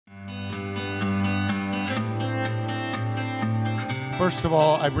First of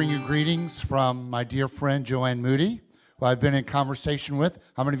all, I bring you greetings from my dear friend Joanne Moody, who I've been in conversation with.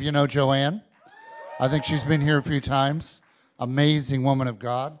 How many of you know Joanne? I think she's been here a few times. Amazing woman of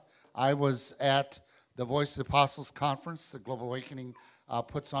God. I was at the Voice of the Apostles conference the Global Awakening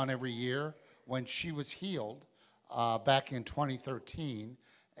puts on every year when she was healed back in 2013.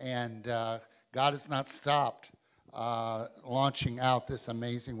 And God has not stopped launching out this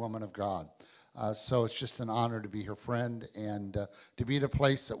amazing woman of God. So it's just an honor to be her friend and to be at a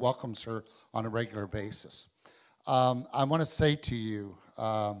place that welcomes her on a regular basis. I want to say to you,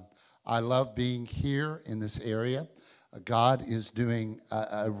 I love being here in this area. God is doing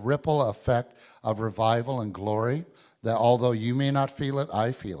a ripple effect of revival and glory that although you may not feel it,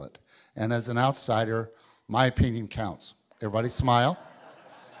 I feel it. And as an outsider, my opinion counts. Everybody smile.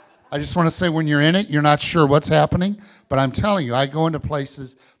 I just want to say when you're in it, you're not sure what's happening, but I'm telling you, I go into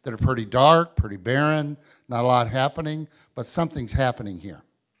places that are pretty dark, pretty barren, not a lot happening, but something's happening here.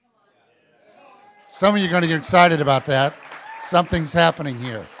 Some of you are going to get excited about that. Something's happening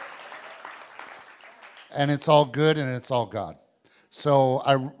here. And it's all good and it's all God.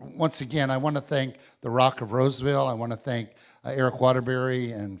 So once again, I want to thank the Rock of Roseville. I want to thank Eric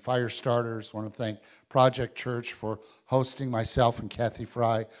Waterbury and Fire Starters. I want to thank Project Church for hosting myself and Kathy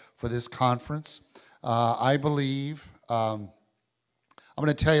Fry for this conference. I believe, I'm going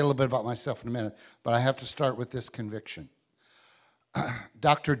to tell you a little bit about myself in a minute, but I have to start with this conviction.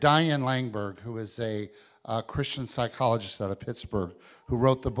 Dr. Diane Langberg, who is a Christian psychologist out of Pittsburgh, who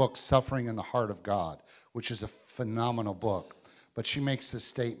wrote the book Suffering in the Heart of God, which is a phenomenal book. But she makes this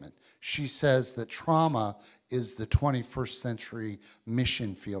statement. She says that trauma is the 21st century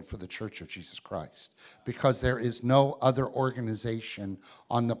mission field for the Church of Jesus Christ, because there is no other organization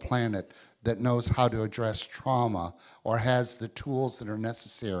on the planet that knows how to address trauma or has the tools that are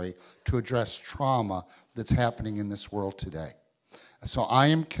necessary to address trauma that's happening in this world today. So I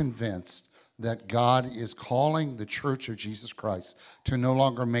am convinced that God is calling the Church of Jesus Christ to no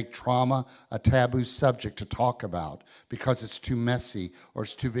longer make trauma a taboo subject to talk about because it's too messy or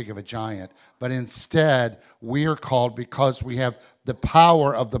it's too big of a giant. But instead, we are called because we have the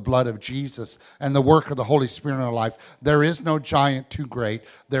power of the blood of Jesus and the work of the Holy Spirit in our life. There is no giant too great.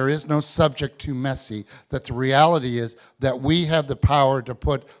 There is no subject too messy. That the reality is that we have the power to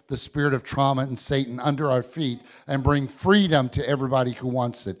put the spirit of trauma and Satan under our feet and bring freedom to everybody who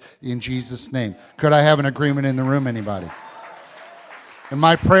wants it in Jesus' name. Could I have an agreement in the room, anybody? And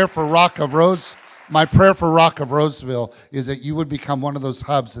my prayer for Rock of Roseville is that you would become one of those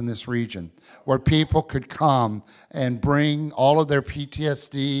hubs in this region where people could come and bring all of their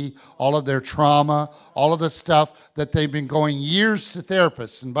PTSD, all of their trauma, all of the stuff that they've been going years to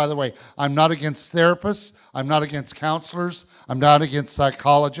therapists. And by the way, I'm not against therapists. I'm not against counselors. I'm not against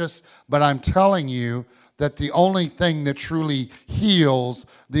psychologists. But I'm telling you that the only thing that truly heals,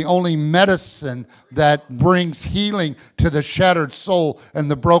 the only medicine that brings healing to the shattered soul and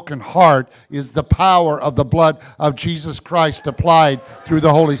the broken heart is the power of the blood of Jesus Christ applied through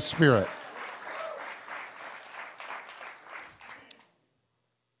the Holy Spirit.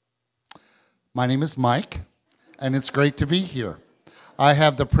 My name is Mike, and it's great to be here. I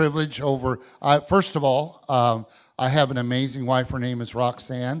have the privilege first of all, I have an amazing wife. Her name is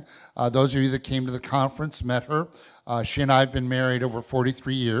Roxanne. Those of you that came to the conference met her. She and I have been married over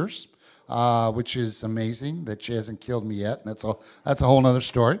 43 years, which is amazing that she hasn't killed me yet. And that's a whole other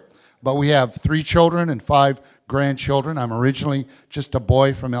story. But we have 3 children and 5 grandchildren. I'm originally just a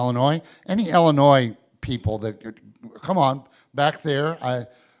boy from Illinois. Any Illinois people that, come on, back there,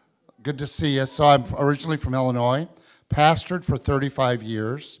 good to see you. So I'm originally from Illinois, pastored for 35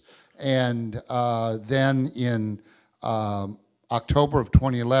 years, and then in October of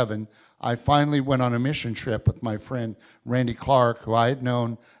 2011, I finally went on a mission trip with my friend Randy Clark, who I had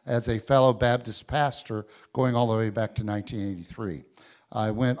known as a fellow Baptist pastor going all the way back to 1983. I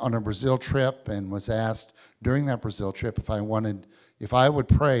went on a Brazil trip and was asked during that Brazil trip if I would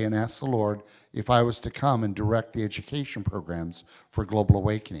pray and ask the Lord if I was to come and direct the education programs for Global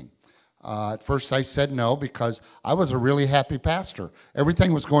Awakening. At first I said no because I was a really happy pastor.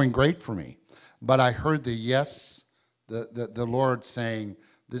 Everything was going great for me. But I heard the yes, the Lord saying,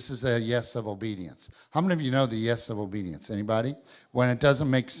 this is a yes of obedience. How many of you know the yes of obedience? Anybody? When it doesn't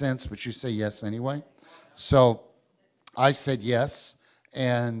make sense, but you say yes anyway? So I said yes.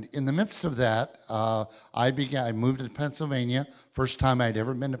 And in the midst of that, I moved to Pennsylvania. First time I'd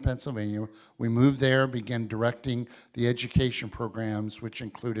ever been to Pennsylvania. We moved there, began directing the education programs, which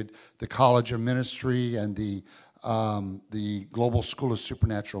included the College of Ministry and the Global School of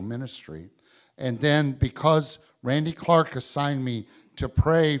Supernatural Ministry. And then because Randy Clark assigned me to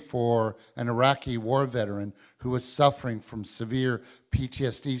pray for an Iraqi war veteran who was suffering from severe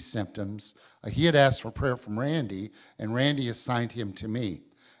PTSD symptoms, he had asked for prayer from Randy, and Randy assigned him to me.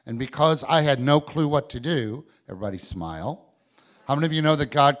 And because I had no clue what to do, everybody smile. How many of you know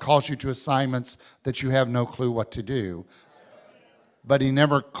that God calls you to assignments that you have no clue what to do? But he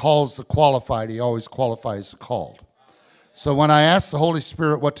never calls the qualified, he always qualifies the called. So when I asked the Holy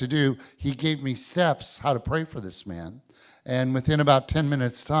Spirit what to do, he gave me steps how to pray for this man. And within about 10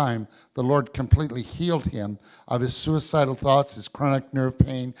 minutes' time, the Lord completely healed him of his suicidal thoughts, his chronic nerve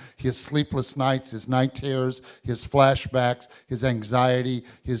pain, his sleepless nights, his night terrors, his flashbacks, his anxiety,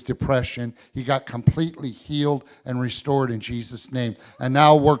 his depression. He got completely healed and restored in Jesus' name, and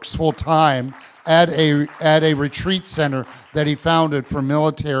now works full-time at a retreat center that he founded for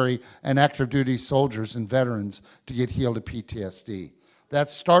military and active duty soldiers and veterans to get healed of PTSD.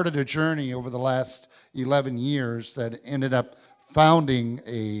 That started a journey over the last 11 years that ended up founding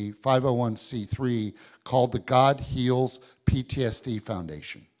a 501c3 called the God Heals PTSD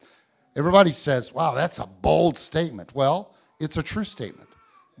Foundation. Everybody says, wow, that's a bold statement. Well, it's a true statement.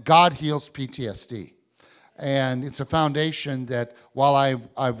 God heals PTSD. And it's a foundation that while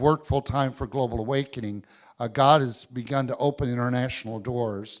I've worked full-time for Global Awakening, God has begun to open international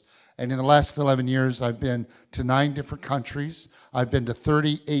doors. And in the last 11 years, I've been to 9 different countries. I've been to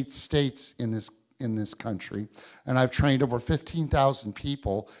 38 states in this country. And I've trained over 15,000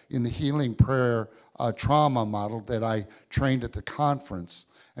 people in the healing prayer trauma model that I trained at the conference.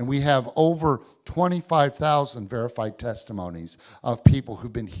 And we have over 25,000 verified testimonies of people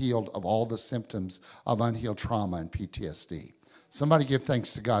who've been healed of all the symptoms of unhealed trauma and PTSD. Somebody give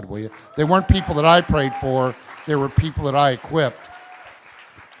thanks to God, will you? They weren't people that I prayed for. They were people that I equipped.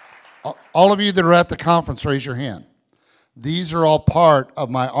 All of you that are at the conference, raise your hand. These are all part of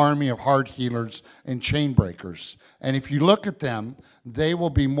my army of heart healers and chain breakers. And if you look at them, they will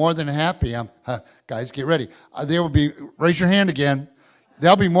be more than happy. Guys, get ready. They will be, raise your hand again.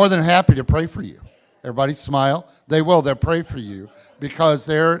 They'll be more than happy to pray for you. Everybody smile. They will. They'll pray for you because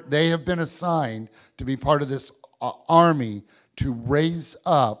they have been assigned to be part of this army to raise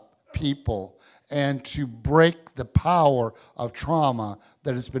up people and to break the power of trauma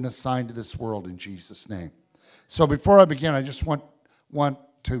that has been assigned to this world in Jesus' name. So before I begin, I just want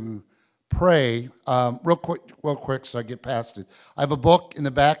to pray real quick so I get past it. I have a book in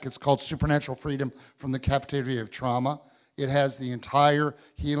the back. It's called Supernatural Freedom from the Captivity of Trauma. It has the entire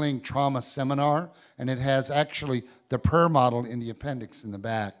healing trauma seminar, and it has actually the prayer model in the appendix in the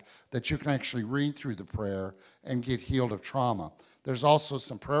back that you can actually read through the prayer and get healed of trauma. There's also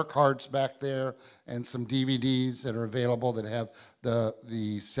some prayer cards back there and some DVDs that are available that have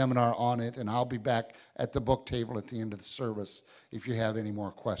the seminar on it, and I'll be back at the book table at the end of the service if you have any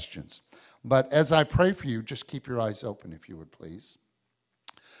more questions. But as I pray for you, just keep your eyes open if you would please.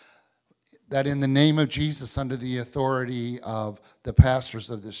 That in the name of Jesus, under the authority of the pastors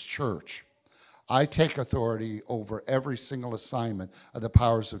of this church, I take authority over every single assignment of the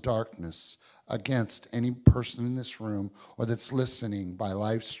powers of darkness against any person in this room or that's listening by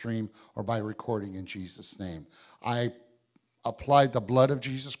live stream or by recording in Jesus' name. I apply the blood of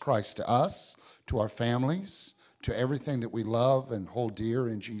Jesus Christ to us, to our families, to everything that we love and hold dear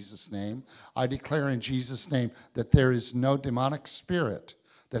in Jesus' name. I declare in Jesus' name that there is no demonic spirit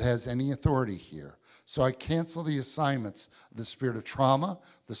that has any authority here. So I cancel the assignments of the spirit of trauma,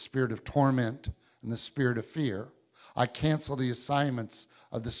 the spirit of torment, and the spirit of fear. I cancel the assignments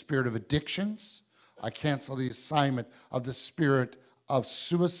of the spirit of addictions. I cancel the assignment of the spirit of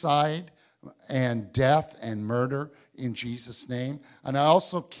suicide and death and murder in Jesus' name. And I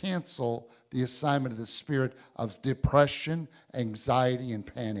also cancel the assignment of the spirit of depression, anxiety, and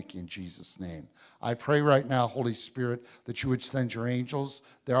panic in Jesus' name. I pray right now, Holy Spirit, that you would send your angels.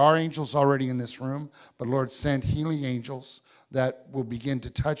 There are angels already in this room, but Lord, send healing angels that will begin to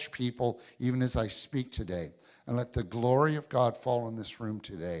touch people even as I speak today. And let the glory of God fall in this room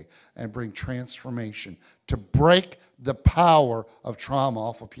today and bring transformation to break the power of trauma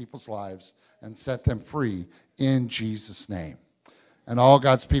off of people's lives and set them free in Jesus' name. And all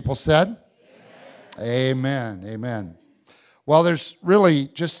God's people said? Amen. Amen. Amen. Well, there's really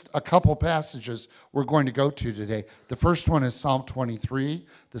just a couple passages we're going to go to today. The first one is Psalm 23.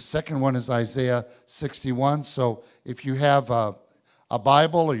 The second one is Isaiah 61. So if you have a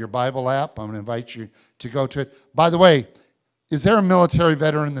Bible or your Bible app, I'm going to invite you to go to it. By the way, is there a military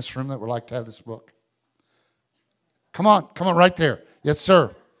veteran in this room that would like to have this book? Come on right there. Yes,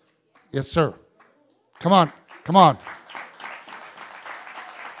 sir. Yes, sir. Come on.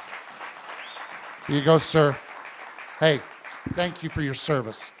 Here you go, sir. Hey, thank you for your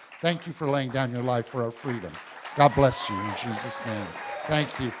service. Thank you for laying down your life for our freedom. God bless you in Jesus' name.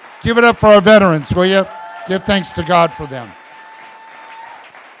 Thank you. Give it up for our veterans, will you? Give thanks to God for them.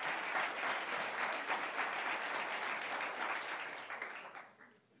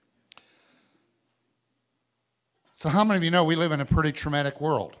 So how many of you know we live in a pretty traumatic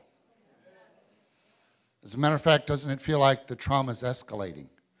world? As a matter of fact, doesn't it feel like the trauma is escalating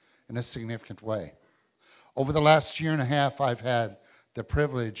in a significant way? Over the last year and a half, I've had the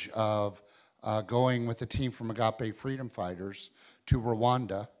privilege of going with a team from Agape Freedom Fighters to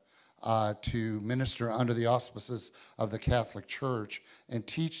Rwanda to minister under the auspices of the Catholic Church and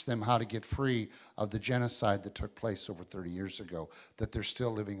teach them how to get free of the genocide that took place over 30 years ago that they're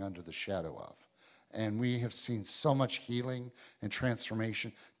still living under the shadow of. And we have seen so much healing and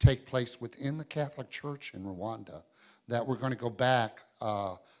transformation take place within the Catholic Church in Rwanda that we're going to go back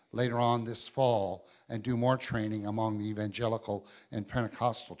later on this fall and do more training among the evangelical and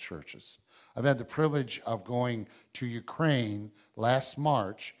Pentecostal churches. I've had the privilege of going to Ukraine last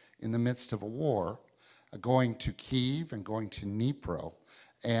March in the midst of a war, going to Kyiv and going to Dnipro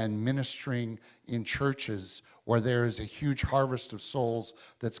and ministering in churches where there is a huge harvest of souls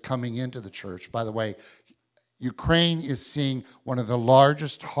that's coming into the church. By the way, Ukraine is seeing one of the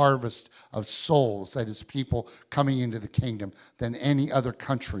largest harvests of souls, that is people coming into the kingdom, than any other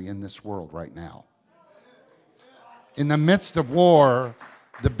country in this world right now. In the midst of war,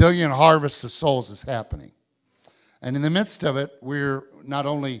 the billion harvest of souls is happening. And in the midst of it, we're not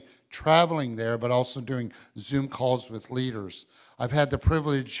only traveling there, but also doing Zoom calls with leaders. I've had the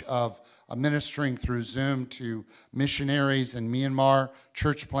privilege of ministering through Zoom to missionaries in Myanmar,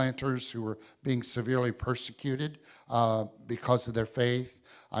 church planters who were being severely persecuted because of their faith.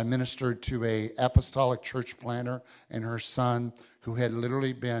 I ministered to an apostolic church planter and her son who had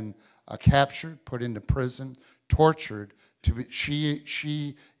literally been captured, put into prison, tortured.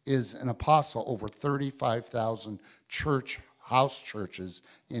 She is an apostle over 35,000 house churches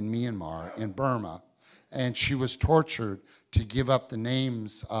in Myanmar, in Burma, and she was tortured to give up the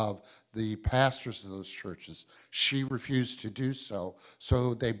names of the pastors of those churches. She refused to do so,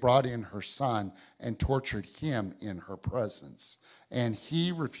 so they brought in her son and tortured him in her presence. And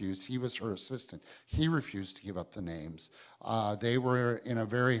he refused. He was her assistant. He refused to give up the names. They were in a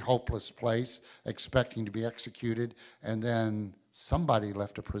very hopeless place, expecting to be executed, and then somebody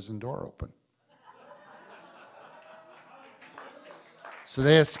left a prison door open. So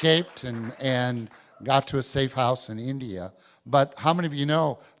they escaped and got to a safe house in India. But how many of you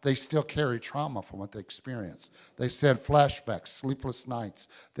know they still carry trauma from what they experienced? They still had flashbacks, sleepless nights.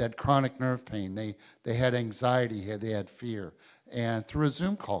 They had chronic nerve pain. They had anxiety. They had fear. And through a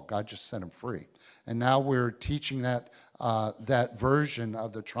Zoom call, God just set them free. And now we're teaching that version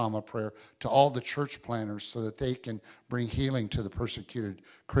of the trauma prayer to all the church planners so that they can bring healing to the persecuted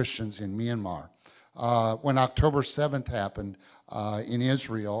Christians in Myanmar. When October 7th happened in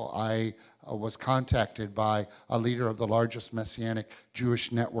Israel, I was contacted by a leader of the largest Messianic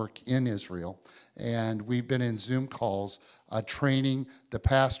Jewish network in Israel, and we've been in Zoom calls training the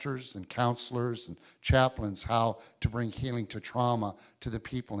pastors and counselors and chaplains how to bring healing to trauma to the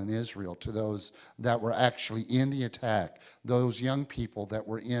people in Israel, to those that were actually in the attack, those young people that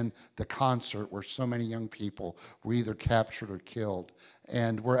were in the concert where so many young people were either captured or killed.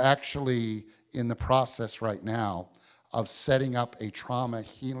 And we're actually in the process right now of setting up a trauma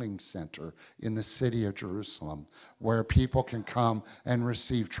healing center in the city of Jerusalem where people can come and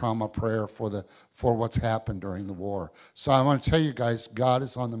receive trauma prayer for what's happened during the war. So I want to tell you guys, God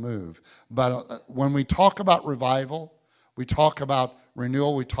is on the move. But when we talk about revival, we talk about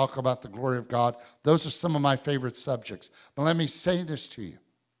renewal, we talk about the glory of God, those are some of my favorite subjects. But let me say this to you.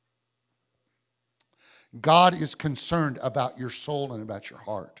 God is concerned about your soul and about your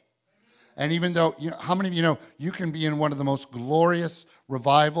heart. And even though, how many of you know you can be in one of the most glorious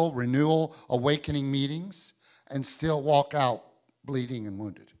revival, renewal, awakening meetings and still walk out bleeding and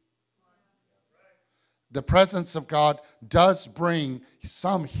wounded? The presence of God does bring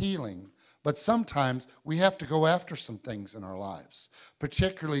some healing, but sometimes we have to go after some things in our lives,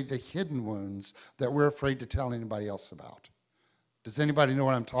 particularly the hidden wounds that we're afraid to tell anybody else about. Does anybody know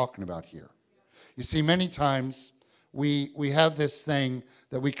what I'm talking about here? You see, many times we have this thing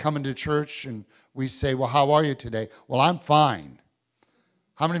that we come into church and we say, well, how are you today? Well, I'm fine.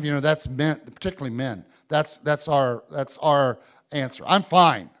 How many of you know that's men, particularly men? That's our answer. I'm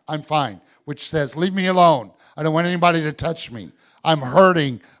fine, which says, leave me alone. I don't want anybody to touch me. I'm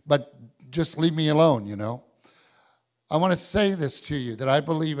hurting, but just leave me alone, you know. I want to say this to you, that I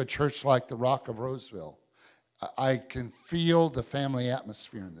believe a church like the Rock of Roseville, I can feel the family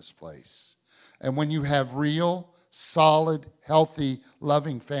atmosphere in this place. And when you have real, solid, healthy,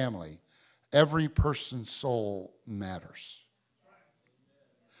 loving family, every person's soul matters.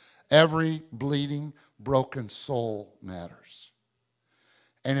 Every bleeding, broken soul matters.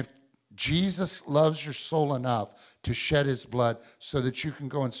 And if Jesus loves your soul enough to shed his blood so that you can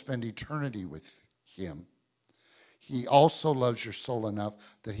go and spend eternity with him, he also loves your soul enough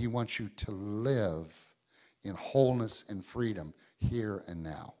that he wants you to live in wholeness and freedom here and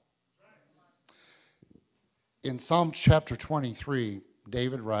now. In Psalm chapter 23,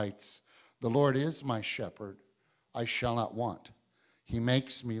 David writes, "The Lord is my shepherd, I shall not want. He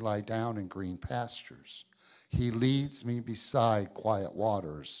makes me lie down in green pastures. He leads me beside quiet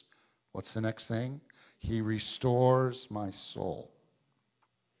waters." What's the next thing? He restores my soul.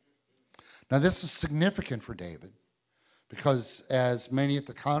 Now, this is significant for David because, as many at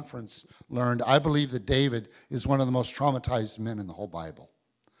the conference learned, I believe that David is one of the most traumatized men in the whole Bible.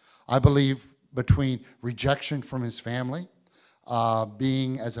 I believe between rejection from his family,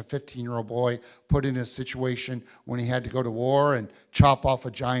 being as a 15-year-old boy put in a situation when he had to go to war and chop off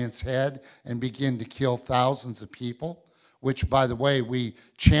a giant's head and begin to kill thousands of people, which, by the way, we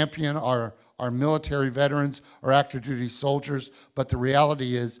champion our military veterans, our active duty soldiers, but the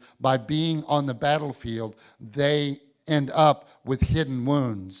reality is by being on the battlefield, they end up with hidden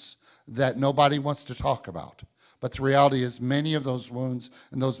wounds that nobody wants to talk about. But the reality is many of those wounds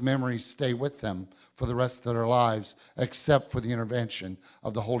and those memories stay with them for the rest of their lives, except for the intervention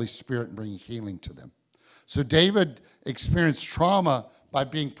of the Holy Spirit and bringing healing to them. So David experienced trauma by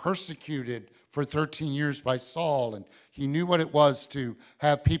being persecuted for 13 years by Saul, and he knew what it was to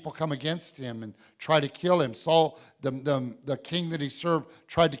have people come against him and try to kill him. Saul, the king that he served,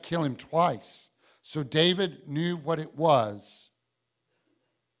 tried to kill him twice. So David knew what it was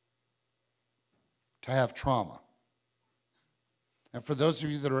to have trauma. And for those of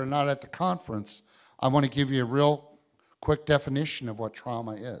you that are not at the conference, I want to give you a real quick definition of what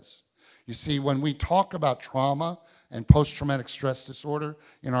trauma is. You see, when we talk about trauma and post-traumatic stress disorder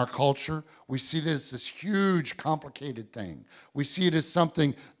in our culture, we see this as this huge, complicated thing. We see it as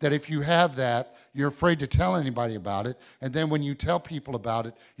something that if you have that, you're afraid to tell anybody about it. And then when you tell people about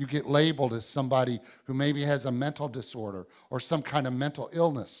it, you get labeled as somebody who maybe has a mental disorder or some kind of mental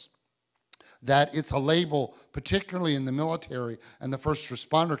illness. That it's a label, particularly in the military and the first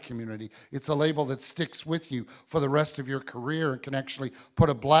responder community, it's a label that sticks with you for the rest of your career and can actually put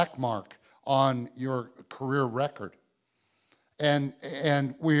a black mark on your career record. And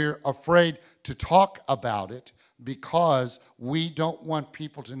we're afraid to talk about it because we don't want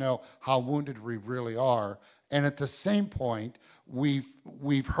people to know how wounded we really are. And at the same point,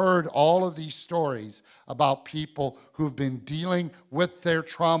 we've heard all of these stories about people who've been dealing with their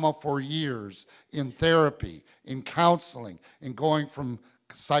trauma for years in therapy, in counseling, in going from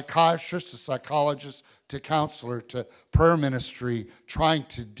psychiatrist to psychologist to counselor to prayer ministry, trying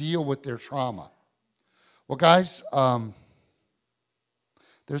to deal with their trauma. Well, guys,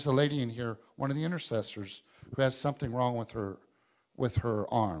 there's a lady in here, one of the intercessors, who has something wrong with her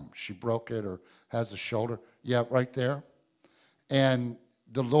arm. She broke it or has a shoulder. Yeah, right there. And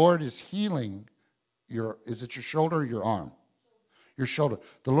the Lord is healing is it your shoulder or your arm? Your shoulder.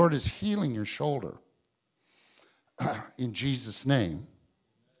 The Lord is healing your shoulder in Jesus' name.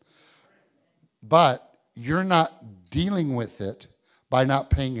 But you're not dealing with it by not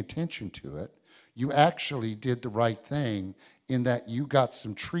paying attention to it. You actually did the right thing in that you got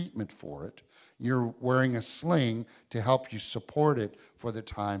some treatment for it. You're wearing a sling to help you support it for the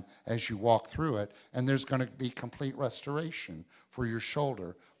time as you walk through it. And there's going to be complete restoration for your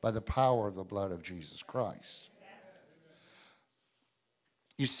shoulder by the power of the blood of Jesus Christ.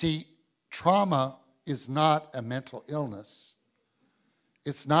 You see, trauma is not a mental illness.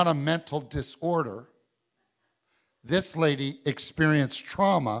 It's not a mental disorder. This lady experienced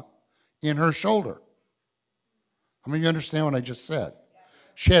trauma in her shoulder. How many of you understand what I just said?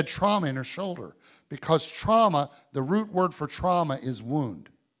 She had trauma in her shoulder because trauma, the root word for trauma is wound.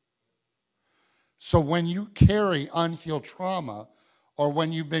 So when you carry unhealed trauma or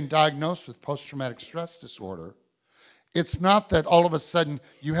when you've been diagnosed with post-traumatic stress disorder, it's not that all of a sudden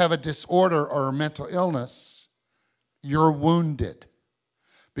you have a disorder or a mental illness. You're wounded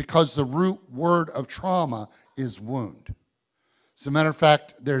because the root word of trauma is wound. As a matter of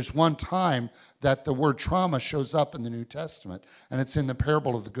fact, there's one time that the word trauma shows up in the New Testament, and it's in the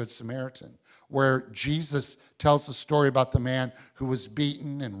parable of the Good Samaritan, where Jesus tells the story about the man who was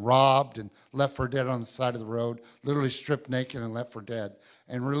beaten and robbed and left for dead on the side of the road, literally stripped naked and left for dead.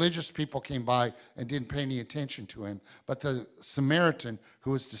 And religious people came by and didn't pay any attention to him. But the Samaritan,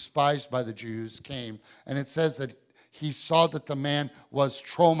 who was despised by the Jews, came, and it says that he saw that the man was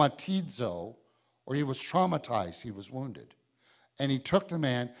traumatizo, or he was traumatized, he was wounded. And he took the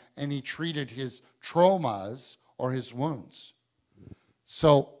man and he treated his traumas or his wounds.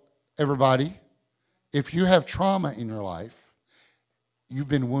 So, everybody, if you have trauma in your life, you've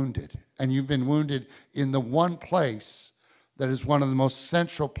been wounded. And you've been wounded in the one place that is one of the most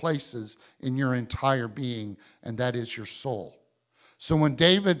central places in your entire being, and that is your soul. So when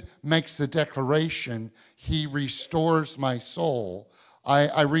David makes the declaration, he restores my soul,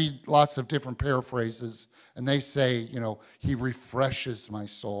 I read lots of different paraphrases, and they say, he refreshes my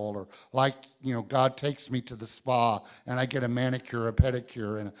soul, or like, God takes me to the spa, and I get a manicure, a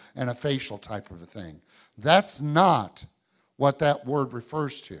pedicure, and a facial type of a thing. That's not what that word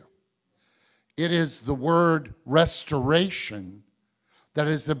refers to. It is the word restoration, that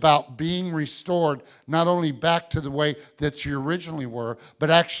is about being restored, not only back to the way that you originally were, but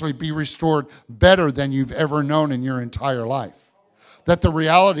actually be restored better than you've ever known in your entire life. That the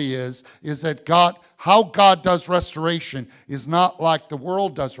reality is that how God does restoration is not like the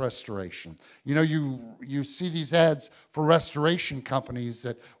world does restoration. You see these ads for restoration companies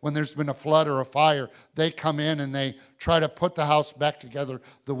that when there's been a flood or a fire, they come in and they try to put the house back together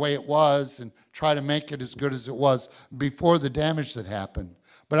the way it was and try to make it as good as it was before the damage that happened.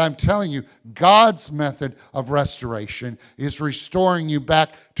 But I'm telling you, God's method of restoration is restoring you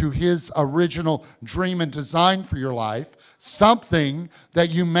back to his original dream and design for your life, something that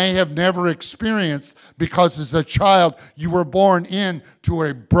you may have never experienced because as a child you were born into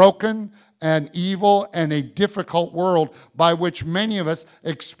a broken and evil and a difficult world by which many of us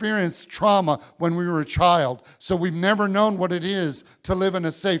experienced trauma when we were a child. So we've never known what it is to live in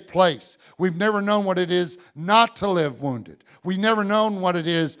a safe place. We've never known what it is not to live wounded. We've never known what it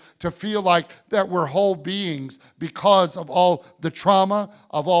is to feel like that we're whole beings because of all the trauma,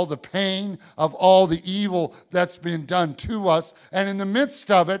 of all the pain, of all the evil that's been done to us. And in the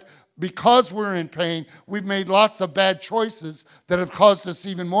midst of it, because we're in pain, we've made lots of bad choices that have caused us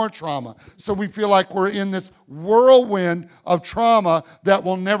even more trauma. So we feel like we're in this whirlwind of trauma that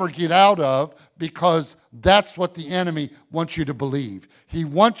we'll never get out of, because that's what the enemy wants you to believe. He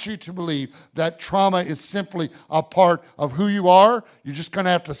wants you to believe that trauma is simply a part of who you are. You're just going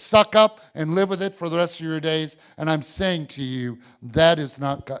to have to suck up and live with it for the rest of your days. And I'm saying to you, that is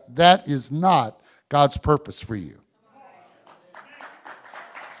not God's purpose for you.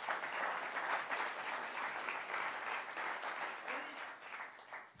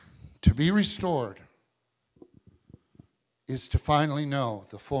 To be restored is to finally know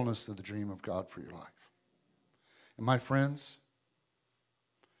the fullness of the dream of God for your life. And my friends,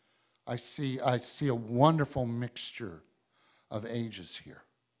 I see a wonderful mixture of ages here.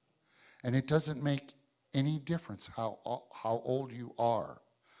 And it doesn't make any difference how old you are.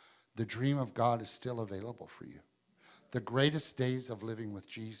 The dream of God is still available for you. The greatest days of living with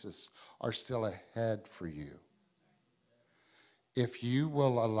Jesus are still ahead for you, if you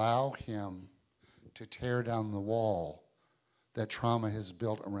will allow him to tear down the wall that trauma has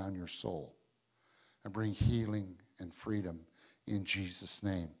built around your soul and bring healing and freedom in Jesus'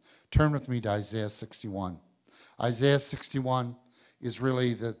 name. Turn with me to Isaiah 61. Isaiah 61 is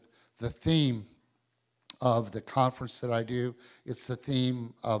really the theme of the conference that I do. It's the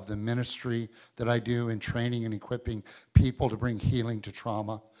theme of the ministry that I do in training and equipping people to bring healing to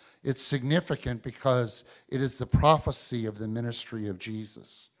trauma. It's significant because it is the prophecy of the ministry of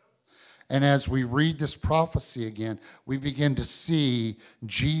Jesus. And as we read this prophecy again, we begin to see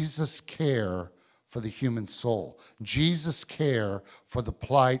Jesus' care for the human soul. Jesus' care for the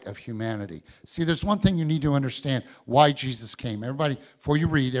plight of humanity. See, there's one thing you need to understand why Jesus came. Everybody, before you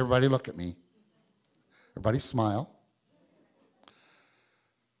read, everybody look at me. Everybody smile.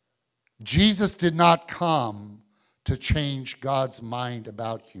 Jesus did not come to change God's mind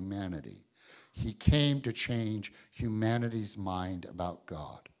about humanity. He came to change humanity's mind about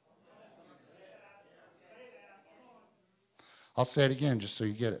God. I'll say it again just so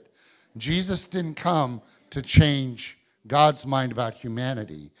you get it. Jesus didn't come to change God's mind about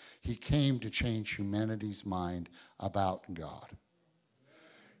humanity. He came to change humanity's mind about God.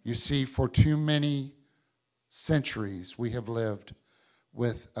 You see, for too many centuries, we have lived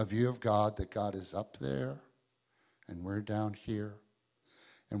with a view of God that God is up there and we're down here.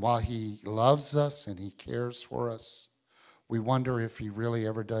 And while he loves us and he cares for us, we wonder if he really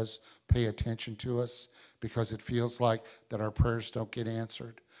ever does pay attention to us, because it feels like that our prayers don't get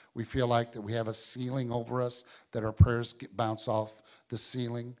answered. We feel like that we have a ceiling over us, that our prayers bounce off the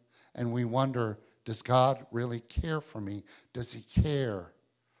ceiling. And we wonder, does God really care for me? Does he care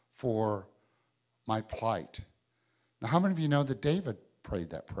for my plight? Now, how many of you know that David prayed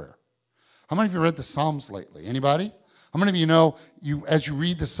that prayer? How many of you read the Psalms lately? Anybody? How many of you know, as you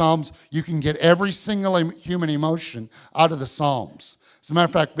read the Psalms, you can get every single human emotion out of the Psalms? As a matter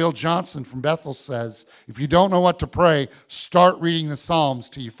of fact, Bill Johnson from Bethel says, if you don't know what to pray, start reading the Psalms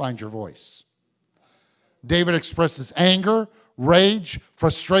till you find your voice. David expresses anger, rage,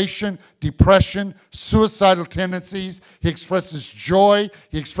 frustration, depression, suicidal tendencies. He expresses joy.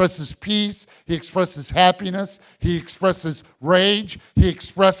 He expresses peace. He expresses happiness. He expresses rage. He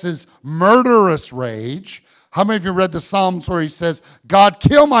expresses murderous rage. How many of you read the Psalms where he says, God,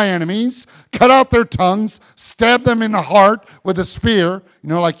 kill my enemies, cut out their tongues, stab them in the heart with a spear,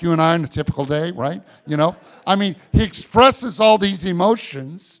 like you and I on a typical day, right? He expresses all these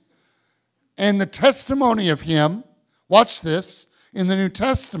emotions. And the testimony of him, watch this, in the New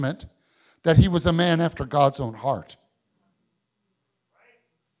Testament, that he was a man after God's own heart.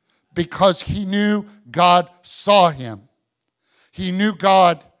 Because he knew God saw him. He knew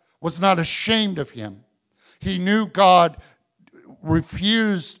God was not ashamed of him. He knew God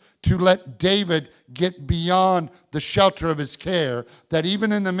refused to let David get beyond the shelter of his care, that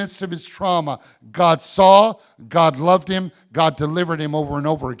even in the midst of his trauma, God saw, God loved him, God delivered him over and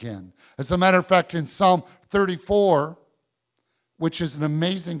over again. As a matter of fact, in Psalm 34, which is an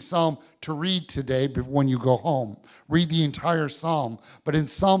amazing psalm to read today when you go home, read the entire psalm. But in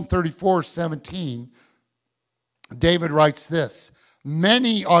Psalm 34:17, David writes this,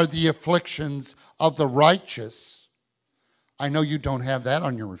 many are the afflictions of the righteous. I know you don't have that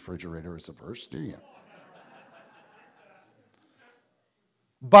on your refrigerator as a verse, do you?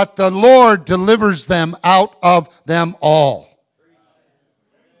 But the Lord delivers them out of them all.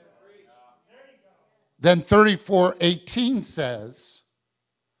 Then 34:18 says,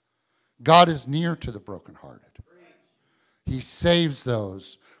 God is near to the brokenhearted. He saves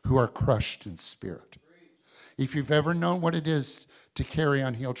those who are crushed in spirit. If you've ever known what it is to carry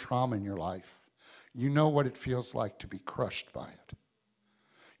unhealed trauma in your life, you know what it feels like to be crushed by it.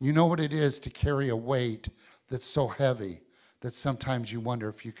 You know what it is to carry a weight that's so heavy that sometimes you wonder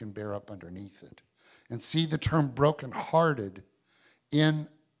if you can bear up underneath it. And see, the term brokenhearted in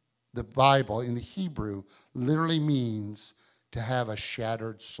the Bible, in the Hebrew, literally means to have a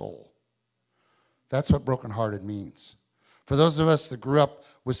shattered soul. That's what brokenhearted means. For those of us that grew up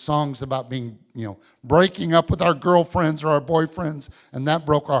with songs about being, breaking up with our girlfriends or our boyfriends, and that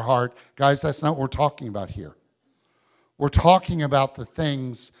broke our heart, guys, that's not what we're talking about here. We're talking about the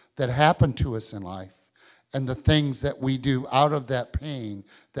things that happen to us in life and the things that we do out of that pain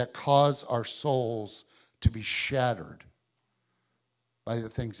that cause our souls to be shattered by the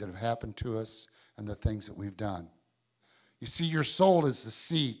things that have happened to us and the things that we've done. You see, your soul is the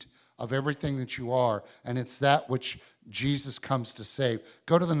seat of everything that you are, and it's that which Jesus comes to save.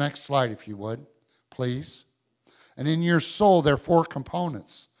 Go to the next slide, if you would, please. And in your soul, there are 4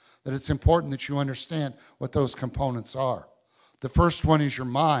 components that it's important that you understand what those components are. The first one is your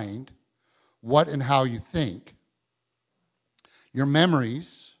mind, what and how you think. Your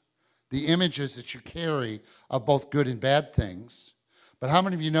memories, the images that you carry of both good and bad things. But how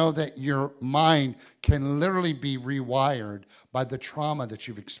many of you know that your mind can literally be rewired by the trauma that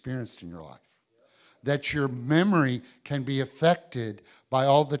you've experienced in your life? That your memory can be affected by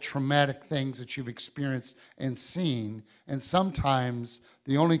all the traumatic things that you've experienced and seen. And sometimes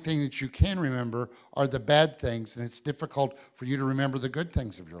the only thing that you can remember are the bad things, and it's difficult for you to remember the good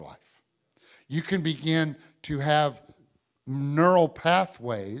things of your life. You can begin to have neural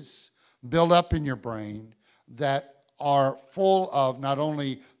pathways build up in your brain that are full of not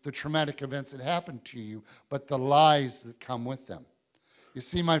only the traumatic events that happened to you, but the lies that come with them. You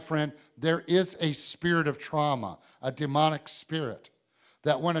see, my friend, there is a spirit of trauma, a demonic spirit,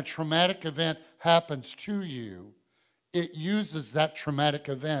 that when a traumatic event happens to you, it uses that traumatic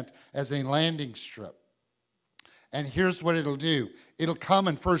event as a landing strip. And here's what it'll do. It'll come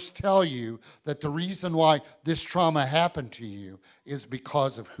and first tell you that the reason why this trauma happened to you is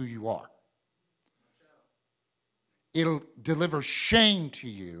because of who you are. It'll deliver shame to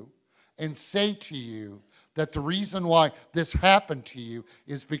you and say to you that the reason why this happened to you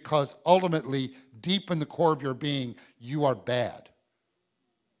is because ultimately, deep in the core of your being, you are bad.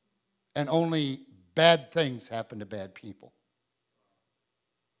 And only bad things happen to bad people.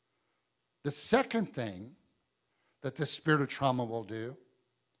 The second thing that this spirit of trauma will do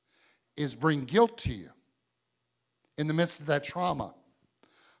is bring guilt to you in the midst of that trauma.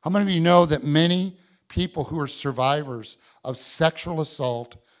 How many of you know that many people who are survivors of sexual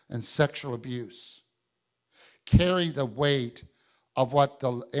assault and sexual abuse carry the weight of what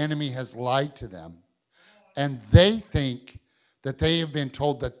the enemy has lied to them, and they think that they have been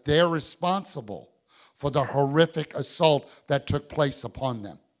told that they're responsible for the horrific assault that took place upon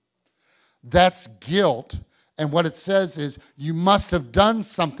them? That's guilt, And what it says is, you must have done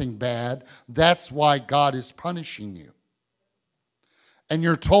something bad. That's why God is punishing you. And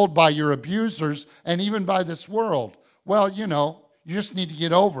you're told by your abusers and even by this world, well, you just need to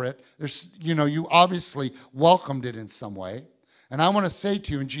get over it. You obviously welcomed it in some way. And I want to say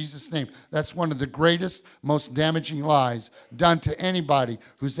to you in Jesus' name, that's one of the greatest, most damaging lies done to anybody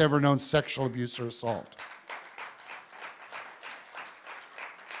who's ever known sexual abuse or assault.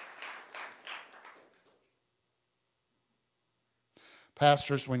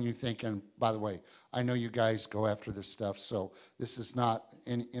 Pastors, when you think, and by the way, I know you guys go after this stuff, so this is not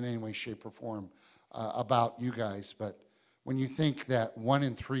in any way, shape, or form about you guys, but when you think that 1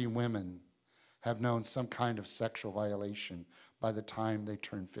 in 3 women have known some kind of sexual violation by the time they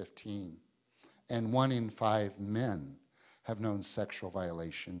turn 15, and 1 in 5 men have known sexual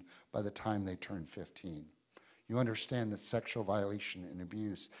violation by the time they turn 15, you understand that sexual violation and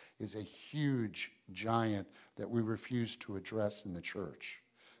abuse is a huge giant that we refuse to address in the church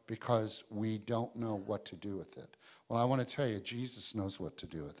because we don't know what to do with it. Well, I want to tell you, Jesus knows what to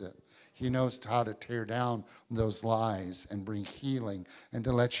do with it. He knows how to tear down those lies and bring healing and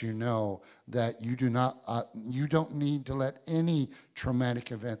to let you know that you don't need to let any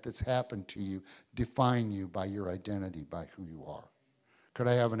traumatic event that's happened to you define you by your identity, by who you are. Could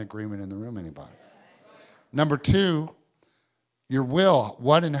I have an agreement in the room, anybody? Number 2, your will,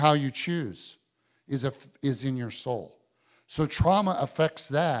 what and how you choose, is in your soul. So trauma affects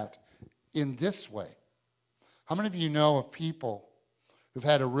that in this way. How many of you know of people who've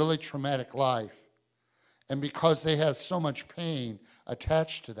had a really traumatic life, and because they have so much pain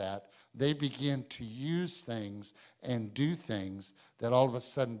attached to that, they begin to use things and do things that all of a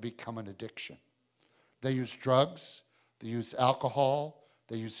sudden become an addiction? They use drugs, they use alcohol,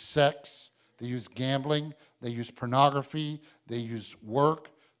 they use sex, they use gambling, they use pornography, they use work,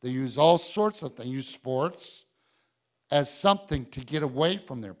 they use all sorts of things, use sports as something to get away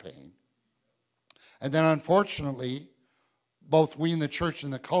from their pain. And then unfortunately, both we in the church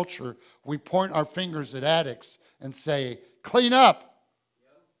and the culture, we point our fingers at addicts and say, clean up,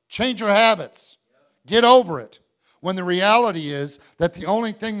 change your habits, get over it. When the reality is that the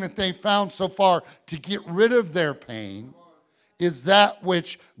only thing that they've found so far to get rid of their pain is that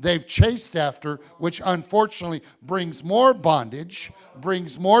which they've chased after, which unfortunately brings more bondage,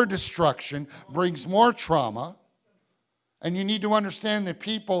 brings more destruction, brings more trauma. And you need to understand that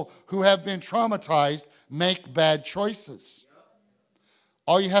people who have been traumatized make bad choices.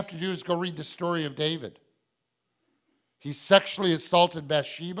 All you have to do is go read the story of David. He sexually assaulted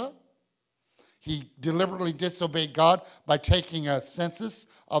Bathsheba. He deliberately disobeyed God by taking a census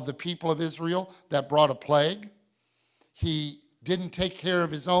of the people of Israel that brought a plague. He didn't take care of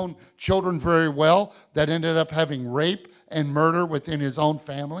his own children very well, that ended up having rape and murder within his own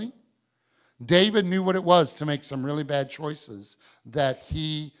family. David knew what it was to make some really bad choices that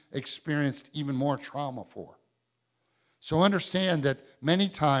he experienced even more trauma for. So understand that many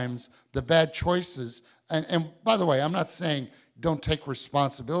times the bad choices, and by the way, I'm not saying don't take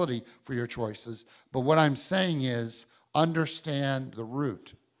responsibility for your choices, but what I'm saying is understand the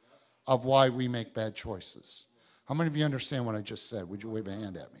root of why we make bad choices. How many of you understand what I just said? Would you wave a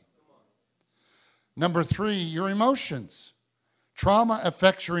hand at me? Number 3, your emotions. Trauma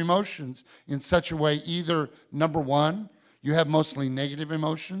affects your emotions in such a way, either, number 1, you have mostly negative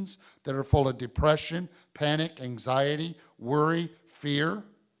emotions that are full of depression, panic, anxiety, worry, fear,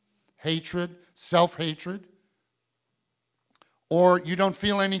 hatred, self-hatred. Or you don't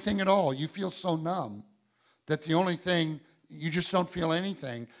feel anything at all. You feel so numb that the only thing, you just don't feel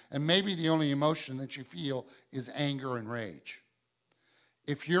anything. And maybe the only emotion that you feel is anger and rage.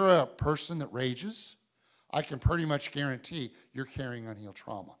 If you're a person that rages, I can pretty much guarantee you're carrying unhealed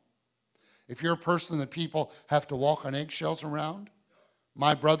trauma. If you're a person that people have to walk on eggshells around,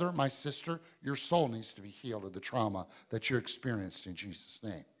 my brother, my sister, your soul needs to be healed of the trauma that you experienced in Jesus'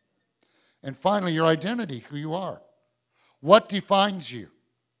 name. And finally, your identity, who you are. What defines you?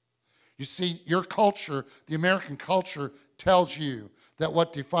 You see, your culture, the American culture, tells you that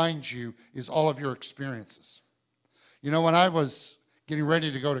what defines you is all of your experiences. You know, when I was getting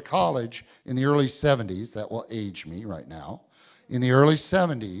ready to go to college in the early 70s, that will age me right now, in the early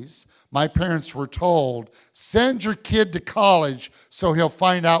 70s, my parents were told, send your kid to college so he'll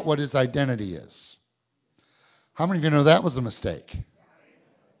find out what his identity is. How many of you know that was a mistake?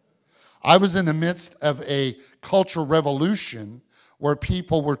 I was in the midst of a cultural revolution where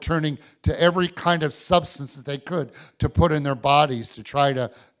people were turning to every kind of substance that they could to put in their bodies to try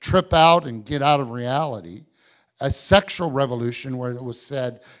to trip out and get out of reality. A sexual revolution where it was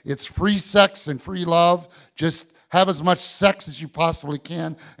said, it's free sex and free love, just have as much sex as you possibly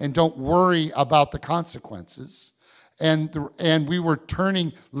can, and don't worry about the consequences. And we were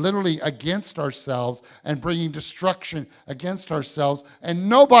turning literally against ourselves and bringing destruction against ourselves, and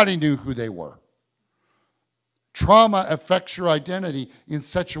nobody knew who they were. Trauma affects your identity in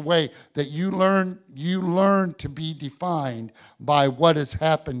such a way that you learn to be defined by what has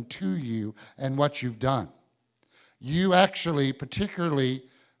happened to you and what you've done. You actually, particularly,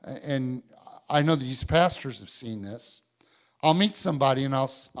 and I know these pastors have seen this, I'll meet somebody and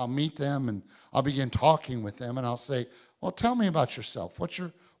I'll meet them and I'll begin talking with them and I'll say, well, tell me about yourself. What's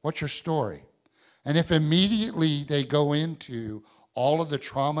your story? And if immediately they go into all of the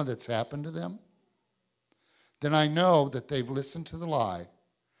trauma that's happened to them, then I know that they've listened to the lie,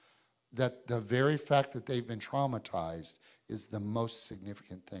 that the very fact that they've been traumatized is the most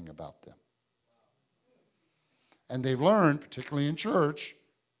significant thing about them. And they've learned, particularly in church,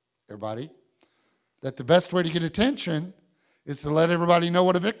 everybody, that the best way to get attention is to let everybody know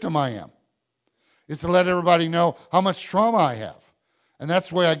what a victim I am. Is to let everybody know how much trauma I have. And that's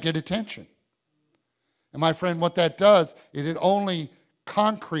the way I get attention. And my friend, what that does, it only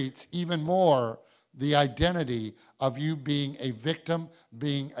concretes even more the identity of you being a victim,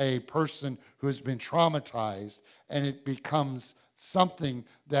 being a person who has been traumatized, and it becomes something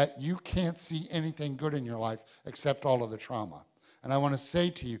that you can't see anything good in your life except all of the trauma. And I want to say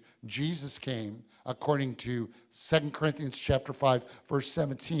to you, Jesus came, according to 2 Corinthians chapter 5, verse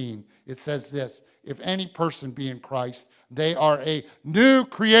 17. It says this, if any person be in Christ, they are a new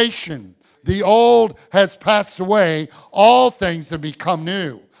creation. The old has passed away. All things have become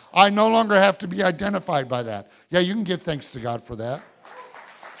new. I no longer have to be identified by that. Yeah, you can give thanks to God for that.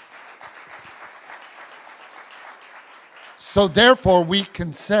 So therefore, we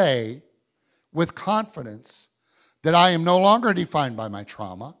can say with confidence that I am no longer defined by my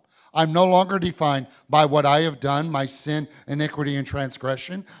trauma. I'm no longer defined by what I have done, my sin, iniquity, and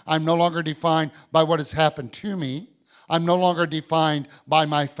transgression. I'm no longer defined by what has happened to me. I'm no longer defined by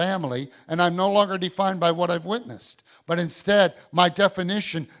my family, and I'm no longer defined by what I've witnessed. But instead, my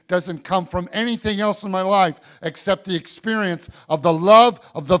definition doesn't come from anything else in my life except the experience of the love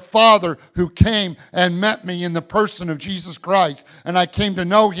of the Father who came and met me in the person of Jesus Christ. And I came to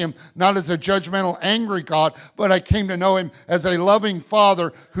know him not as a judgmental, angry God, but I came to know him as a loving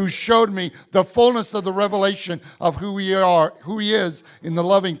Father who showed me the fullness of the revelation of who he is in the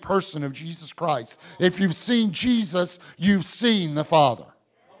loving person of Jesus Christ. If you've seen Jesus, you've seen the Father.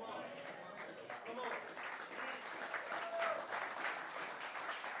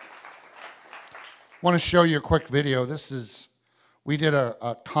 I want to show you a quick video. We did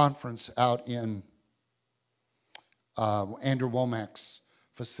a conference out in Andrew Womack's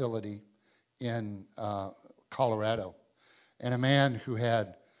facility in Colorado. And a man who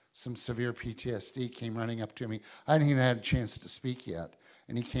had some severe PTSD came running up to me. I hadn't even had a chance to speak yet.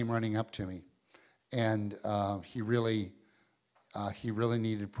 And he came running up to me. And he really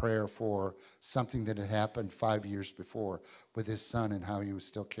needed prayer for something that had happened 5 years before with his son and how he was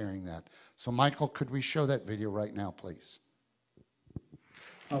still carrying that. So, Michael, could we show that video right now, please?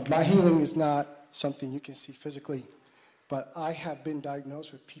 My healing is not something you can see physically, but I have been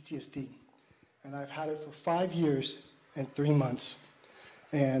diagnosed with PTSD, and I've had it for 5 years and 3 months.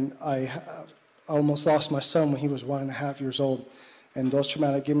 And I almost lost my son when he was 1.5 years old, and those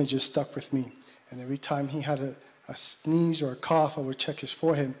traumatic images stuck with me. And every time he had a sneeze or a cough, I would check his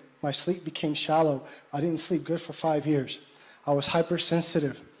forehead. My sleep became shallow. I didn't sleep good for 5 years. I was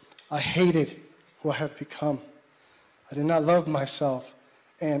hypersensitive. I hated who I have become. I did not love myself.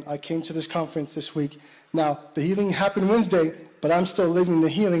 And I came to this conference this week. Now, the healing happened Wednesday, but I'm still living the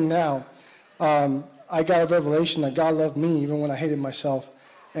healing now. I got a revelation that God loved me even when I hated myself,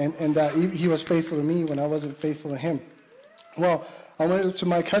 and that he was faithful to me when I wasn't faithful to him. Well, I went to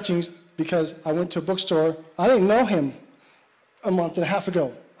Mike Hutchings because I went to a bookstore. I didn't know him a month and a half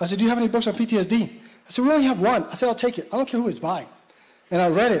ago. I said, do you have any books on PTSD? I said, we only have one. I said, I'll take it. I don't care who it's by. And I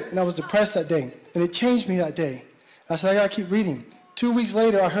read it, and I was depressed that day. And it changed me that day. I said, I got to keep reading. 2 weeks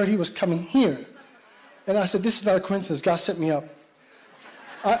later, I heard he was coming here. And I said, this is not a coincidence. God set me up.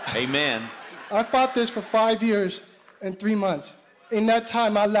 Amen. I fought this for 5 years and 3 months. In that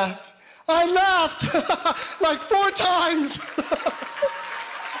time, I laughed. I laughed like 4 times.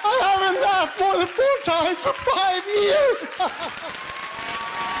 I haven't laughed more than 4 times in 5 years.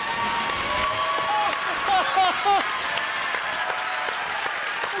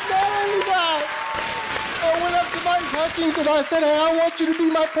 Not only that, I went up to Mike Hutchings and I said, hey, I want you to be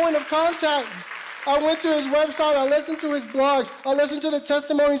my point of contact. I went to his website, I listened to his blogs, I listened to the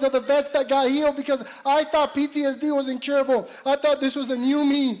testimonies of the vets that got healed because I thought PTSD was incurable. I thought this was a new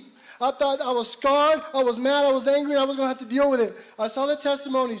me. I thought I was scarred, I was mad, I was angry, and I was going to have to deal with it. I saw the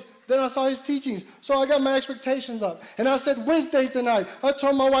testimonies, then I saw his teachings, so I got my expectations up. And I said, Wednesday's the night. I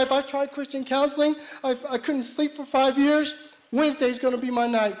told my wife, I tried Christian counseling, I couldn't sleep for 5 years. Wednesday's going to be my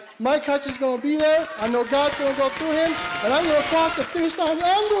night. Mike Hutchings is going to be there. I know God's going to go through him, and I'm going to cross the finish line.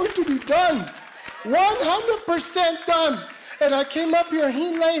 I'm going to be done. 100% done. And I came up here, and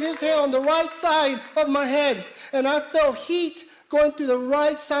he laid his hand on the right side of my head, and I felt heat going through the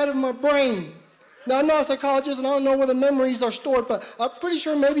right side of my brain. Now, I'm not a psychologist, and I don't know where the memories are stored, but I'm pretty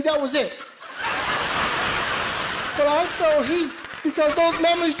sure maybe that was it. But I felt heat because those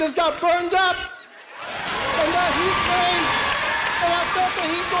memories just got burned up, and that heat came. And I felt the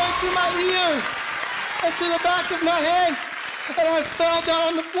heat going through my ear and to the back of my head. And I fell down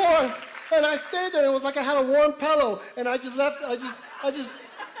on the floor. And I stayed there. It was like I had a warm pillow. And I just left. I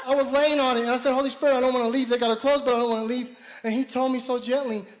was laying on it. And I said, Holy Spirit, I don't want to leave. They got to close, but I don't want to leave. And he told me so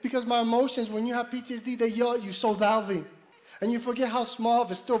gently, because my emotions, when you have PTSD, they yell at you so loudly. And you forget how small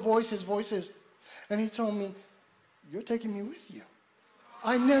of a still voice his voice is. And he told me, you're taking me with you.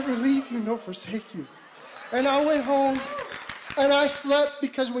 I never leave you nor forsake you. And I went home. And I slept,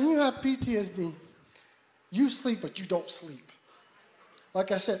 because when you have PTSD, you sleep, but you don't sleep.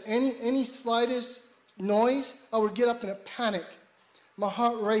 Like I said, any slightest noise, I would get up in a panic, my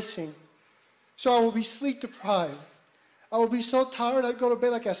heart racing. So I would be sleep deprived. I would be so tired, I'd go to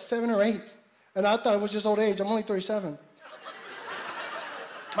bed like at 7 or 8. And I thought it was just old age. I'm only 37.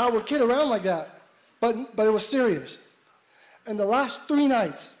 I would kid around like that, but it was serious. And the last 3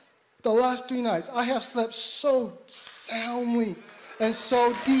 nights, I have slept so soundly and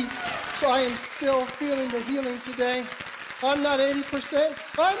so deep. So I am still feeling the healing today. I'm not 80%.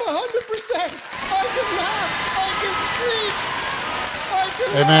 I'm 100%. I can laugh. I can sleep. I can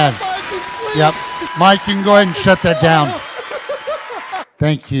Amen. laugh. I can sleep. Yep. Mike, you can go ahead and shut that down.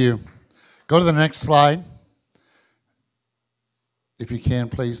 Thank you. Go to the next slide. If you can,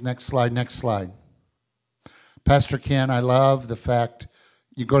 please. Next slide, next slide. Pastor Ken, I love the fact,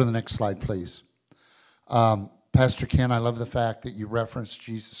 you go to the next slide, please. Pastor Ken, I love the fact that you referenced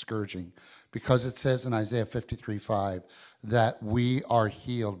Jesus' scourging, because it says in Isaiah 53:5 that we are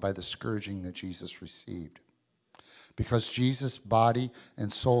healed by the scourging that Jesus received. Because Jesus' body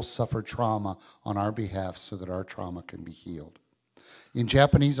and soul suffered trauma on our behalf so that our trauma can be healed. In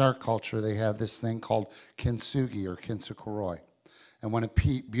Japanese art culture, they have this thing called kintsugi or kintsukuroi. And when a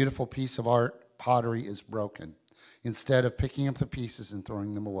beautiful piece of art, pottery, is broken, instead of picking up the pieces and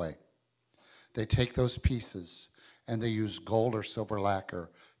throwing them away, they take those pieces and they use gold or silver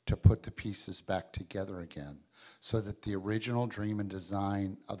lacquer to put the pieces back together again, so that the original dream and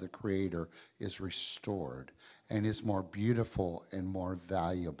design of the creator is restored and is more beautiful and more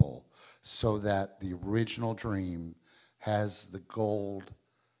valuable, so that the original dream has the gold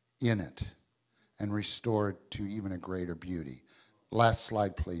in it and restored to even a greater beauty. Last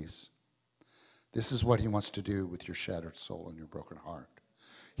slide, please. This is what he wants to do with your shattered soul and your broken heart.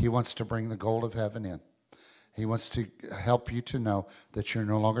 He wants to bring the gold of heaven in. He wants to help you to know that you're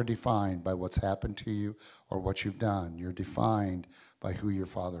no longer defined by what's happened to you or what you've done. You're defined by who your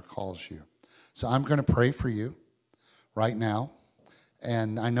Father calls you. So I'm going to pray for you right now.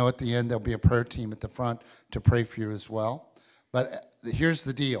 And I know at the end there'll be a prayer team at the front to pray for you as well. But here's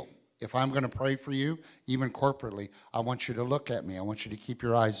the deal. If I'm going to pray for you, even corporately, I want you to look at me. I want you to keep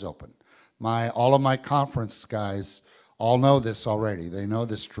your eyes open. All of my conference guys all know this already. They know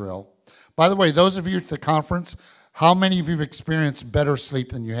this drill. By the way, those of you at the conference, how many of you have experienced better sleep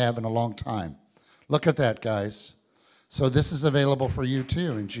than you have in a long time? Look at that, guys. So this is available for you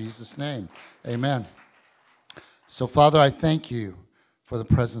too, in Jesus' name. Amen. So, Father, I thank you for the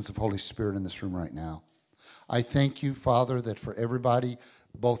presence of Holy Spirit in this room right now. I thank you, Father, that for everybody,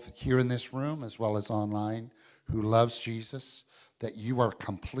 both here in this room as well as online, who loves Jesus, that you are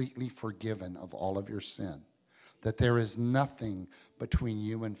completely forgiven of all of your sin, that there is nothing between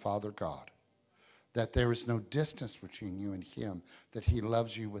you and Father God, that there is no distance between you and him, that he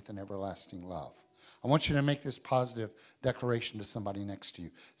loves you with an everlasting love. I want you to make this positive declaration to somebody next to you.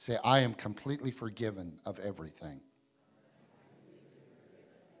 Say, I am completely forgiven of everything.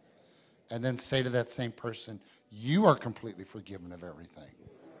 And then say to that same person, you are completely forgiven of everything.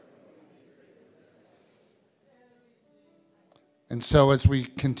 And so as we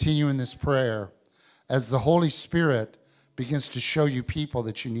continue in this prayer, as the Holy Spirit begins to show you people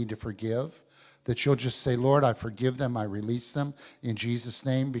that you need to forgive, that you'll just say, Lord, I forgive them, I release them in Jesus'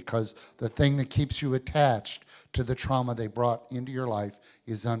 name, because the thing that keeps you attached to the trauma they brought into your life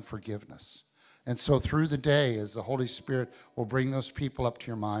is unforgiveness. And so through the day, as the Holy Spirit will bring those people up to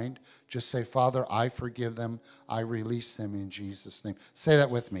your mind, just say, Father, I forgive them. I release them in Jesus' name. Say that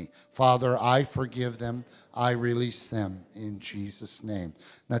with me. Father, I forgive them. I release them in Jesus' name.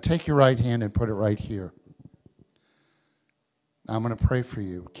 Now take your right hand and put it right here. Now I'm going to pray for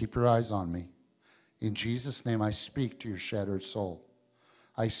you. Keep your eyes on me. In Jesus' name, I speak to your shattered soul.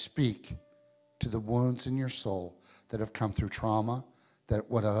 I speak to the wounds in your soul that have come through trauma, that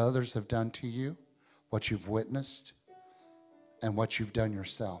what others have done to you, what you've witnessed, and what you've done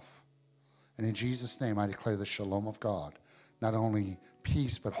yourself. And in Jesus' name, I declare the shalom of God, not only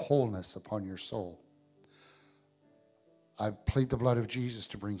peace, but wholeness upon your soul. I plead the blood of Jesus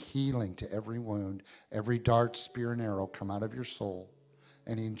to bring healing to every wound, every dart, spear, and arrow come out of your soul.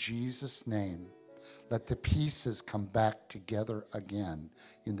 And in Jesus' name, let the pieces come back together again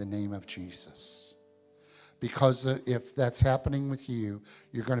in the name of Jesus. Because if that's happening with you,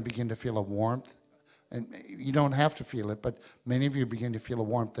 you're going to begin to feel a warmth. And you don't have to feel it, but many of you begin to feel a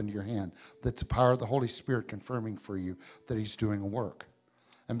warmth in your hand. That's the power of the Holy Spirit confirming for you that he's doing a work.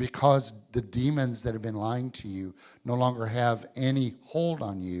 And because the demons that have been lying to you no longer have any hold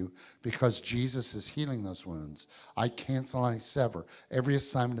on you, because Jesus is healing those wounds, I cancel and I sever every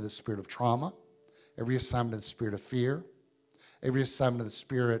assignment of the spirit of trauma, every assignment of the spirit of fear, every assignment of the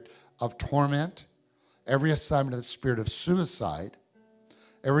spirit of torment, every assignment of the spirit of suicide,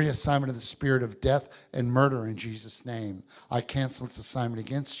 every assignment of the spirit of death and murder in Jesus' name. I cancel its assignment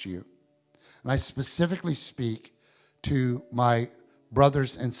against you. And I specifically speak to my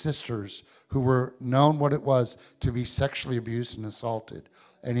brothers and sisters who were known what it was to be sexually abused and assaulted.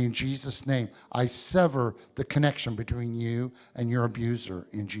 And in Jesus' name, I sever the connection between you and your abuser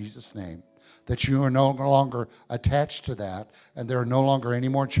in Jesus' name. That you are no longer attached to that, and there are no longer any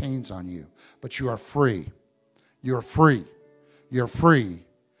more chains on you. But you are free. You're free. You're free.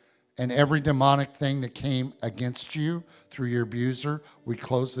 And every demonic thing that came against you through your abuser, we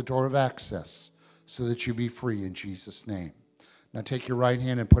close the door of access so that you be free in Jesus' name. Now take your right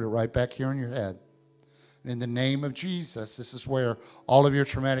hand and put it right back here on your head. And in the name of Jesus, this is where all of your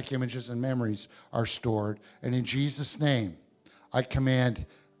traumatic images and memories are stored. And in Jesus' name, I command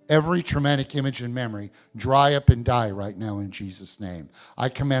every traumatic image and memory dry up and die right now in Jesus' name. I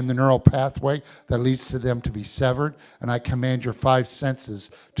command the neural pathway that leads to them to be severed, and I command your 5 senses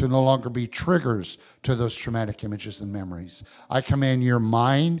to no longer be triggers to those traumatic images and memories. I command your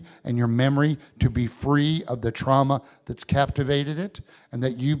mind and your memory to be free of the trauma that's captivated it, and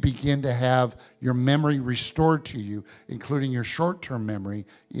that you begin to have your memory restored to you, including your short-term memory,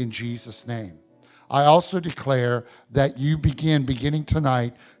 in Jesus' name. I also declare that you beginning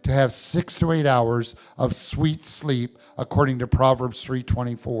tonight, to have 6 to 8 hours of sweet sleep, according to Proverbs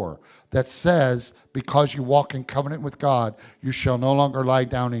 3:24, that says, because you walk in covenant with God, you shall no longer lie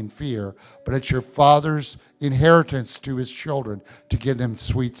down in fear, but it's your Father's inheritance to his children to give them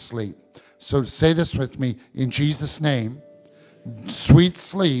sweet sleep. So say this with me, in Jesus' name, sweet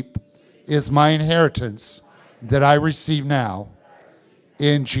sleep is my inheritance that I receive now,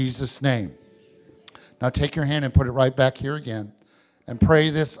 in Jesus' name. Now take your hand and put it right back here again and pray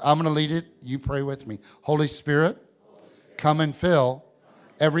this. I'm going to lead it. You pray with me. Holy Spirit, come and fill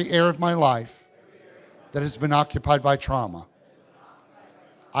every area of my life that has been occupied by trauma.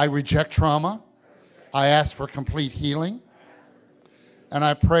 I reject trauma. I ask for complete healing. And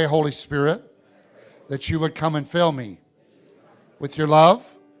I pray, Holy Spirit, that you would come and fill me with your love,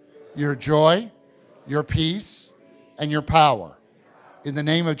 your joy, your peace, and your power. In the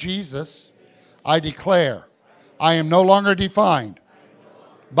name of Jesus, I declare I am no longer defined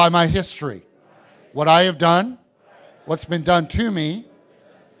by my history, what I have done, what's been done to me,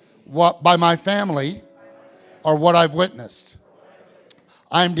 what by my family, or what I've witnessed.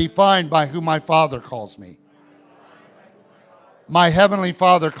 I am defined by who my Father calls me. My Heavenly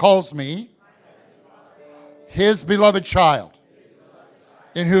Father calls me his beloved child,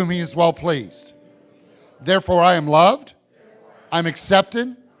 in whom he is well pleased. Therefore, I am loved, I'm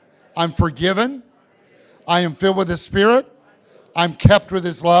accepted, I'm forgiven, I am filled with his Spirit, I'm kept with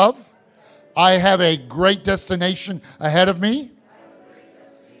his love, I have a great destination ahead of me.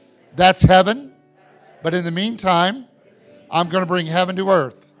 That's heaven. But in the meantime, I'm going to bring heaven to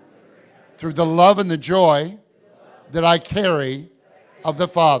earth through the love and the joy that I carry of the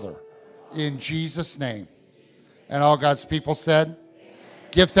Father. In Jesus' name. And all God's people said,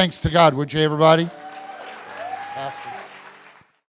 give thanks to God, would you, everybody? Pastor.